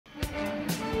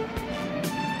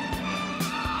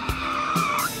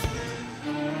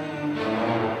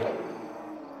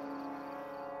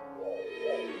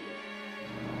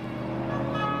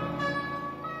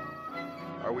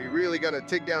gonna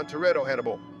take down Toretto,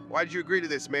 Hannibal. Why'd you agree to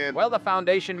this, man? Well, the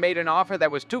Foundation made an offer that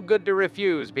was too good to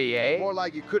refuse, B.A. More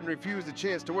like you couldn't refuse the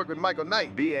chance to work with Michael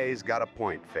Knight. BA's got a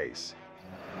point, Face.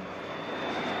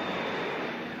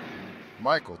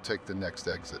 Michael, take the next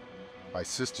exit. My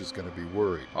sister's gonna be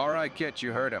worried. All right, K.I.T.,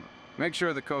 you heard him. Make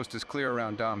sure the coast is clear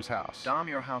around Dom's house. Dom,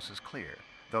 your house is clear,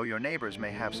 though your neighbors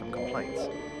may have some complaints.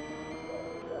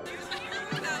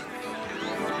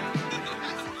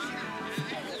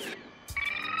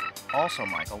 Also,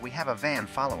 Michael, we have a van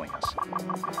following us.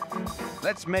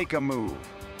 Let's make a move.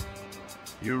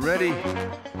 You ready?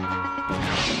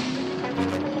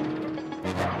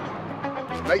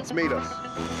 Knight's made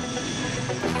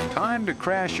us. Time to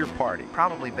crash your party.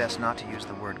 Probably best not to use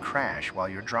the word crash while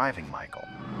you're driving, Michael.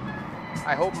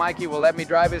 I hope Mikey will let me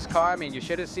drive his car. I mean, you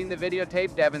should have seen the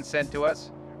videotape Devin sent to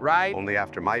us, right? Only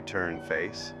after my turn,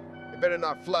 Face. You better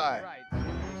not fly. Right.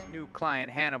 His new client,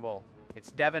 Hannibal. It's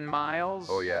Devin Miles.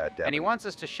 Oh, yeah, Devin. And he wants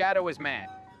us to shadow his man,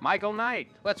 Michael Knight.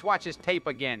 Let's watch his tape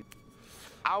again.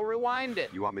 I'll rewind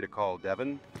it. You want me to call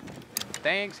Devin?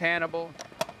 Thanks, Hannibal.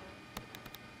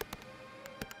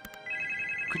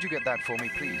 Could you get that for me,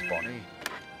 please, Bonnie?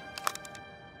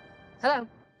 Hello.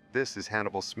 This is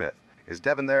Hannibal Smith. Is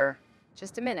Devin there?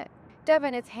 Just a minute.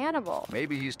 Devin, it's Hannibal.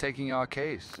 Maybe he's taking our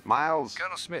case. Miles?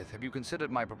 Colonel Smith, have you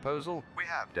considered my proposal? We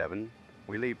have, Devin.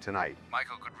 We leave tonight.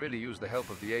 Michael could really use the help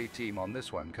of the A-team on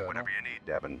this one, Colonel. Whatever you need,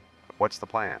 Devin. What's the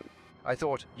plan? I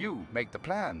thought you make the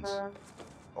plans.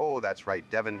 Oh, that's right,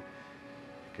 Devin.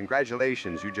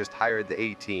 Congratulations, you just hired the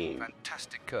A-team.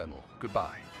 Fantastic, Colonel.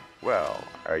 Goodbye. Well,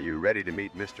 are you ready to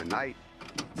meet Mr. Knight?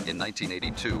 In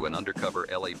 1982, an undercover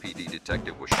LAPD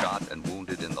detective was shot and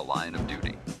wounded in the line of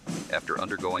duty. After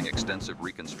undergoing extensive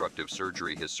reconstructive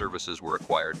surgery, his services were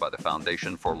acquired by the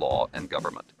Foundation for Law and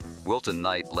Government. Wilton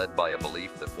Knight, led by a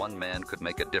belief that one man could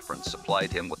make a difference,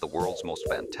 supplied him with the world's most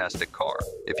fantastic car.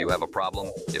 If you have a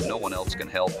problem, if no one else can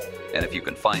help, and if you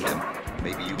can find him,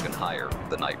 maybe you can hire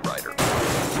the knightrider.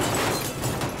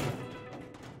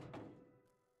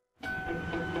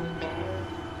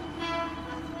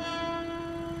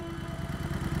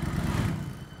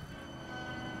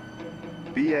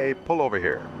 BA, pull over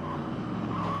here.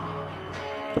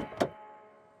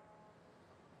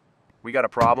 We got a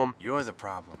problem. You're the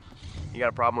problem. You got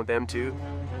a problem with them too?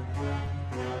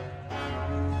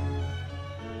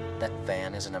 That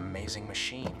van is an amazing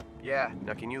machine. Yeah.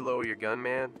 Now can you lower your gun,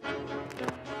 man?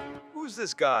 Who's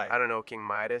this guy? I don't know, King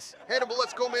Midas. Hannibal,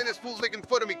 let's go, man. This fool's making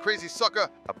fun of me, crazy sucker.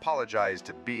 Apologize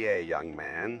to BA, young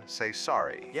man. Say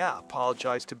sorry. Yeah,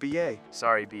 apologize to BA.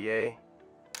 Sorry, BA.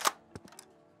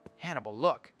 Hannibal,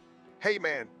 look. Hey,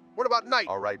 man. What about Knight?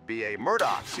 All right, BA.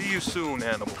 Murdoch. See you soon,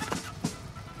 Hannibal.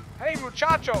 Hey,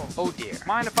 muchacho. Oh, dear.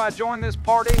 Mind if I join this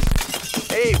party?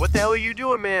 Hey, what the hell are you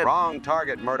doing, man? Wrong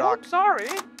target, Murdoch. Oh, sorry.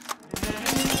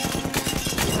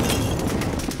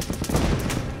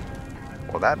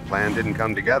 Well, that plan didn't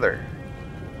come together.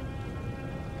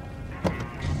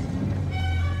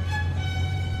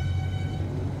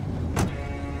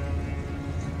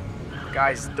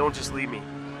 Guys, don't just leave me.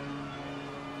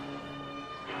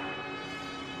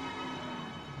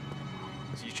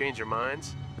 So you change your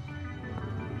minds?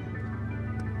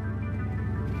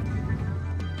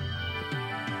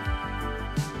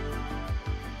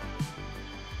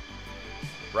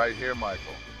 Right here,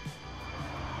 Michael.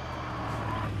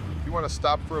 You want to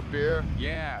stop for a beer?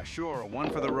 Yeah, sure. One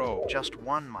for the road. Just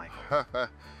one, Michael.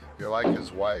 You're like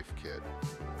his wife, kid.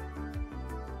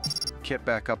 Kit,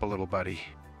 back up a little, buddy.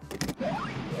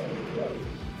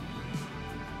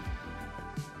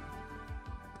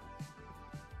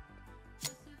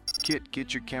 Kit,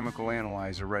 get your chemical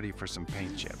analyzer ready for some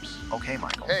paint chips. Okay,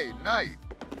 Michael. Hey, Knight.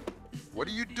 What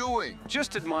are you doing?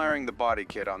 Just admiring the body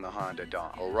kit on the Honda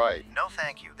Dom. All right. No,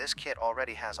 thank you. This kit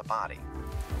already has a body.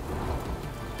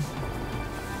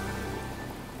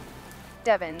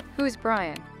 Devin, who's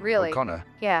Brian? Really? O'Connor?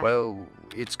 Yeah. Well,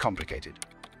 it's complicated.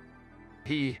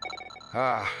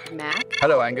 Mac?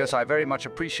 Hello, Angus. I very much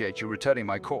appreciate you returning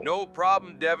my call. No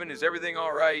problem, Devin. Is everything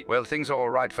all right? Well, things are all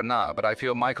right for now, but I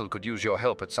feel Michael could use your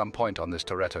help at some point on this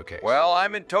Toretto case. Well,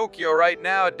 I'm in Tokyo right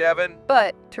now, Devin.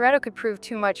 But Toretto could prove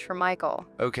too much for Michael.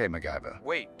 Okay, MacGyver.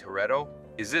 Wait, Toretto?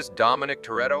 Is this Dominic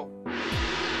Toretto?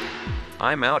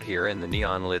 I'm out here in the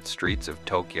neon-lit streets of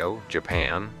Tokyo,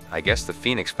 Japan. I guess the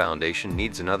Phoenix Foundation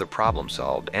needs another problem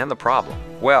solved, and the problem,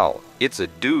 well, it's a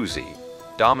doozy.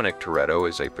 Dominic Toretto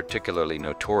is a particularly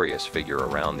notorious figure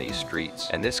around these streets,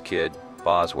 and this kid,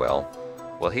 Boswell,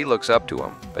 well, he looks up to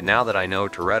him. But now that I know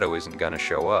Toretto isn't gonna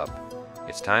show up,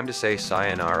 it's time to say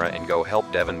sayonara and go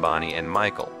help Devin, Bonnie, and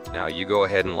Michael. Now you go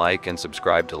ahead and like and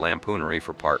subscribe to Lampoonery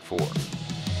for Part 4.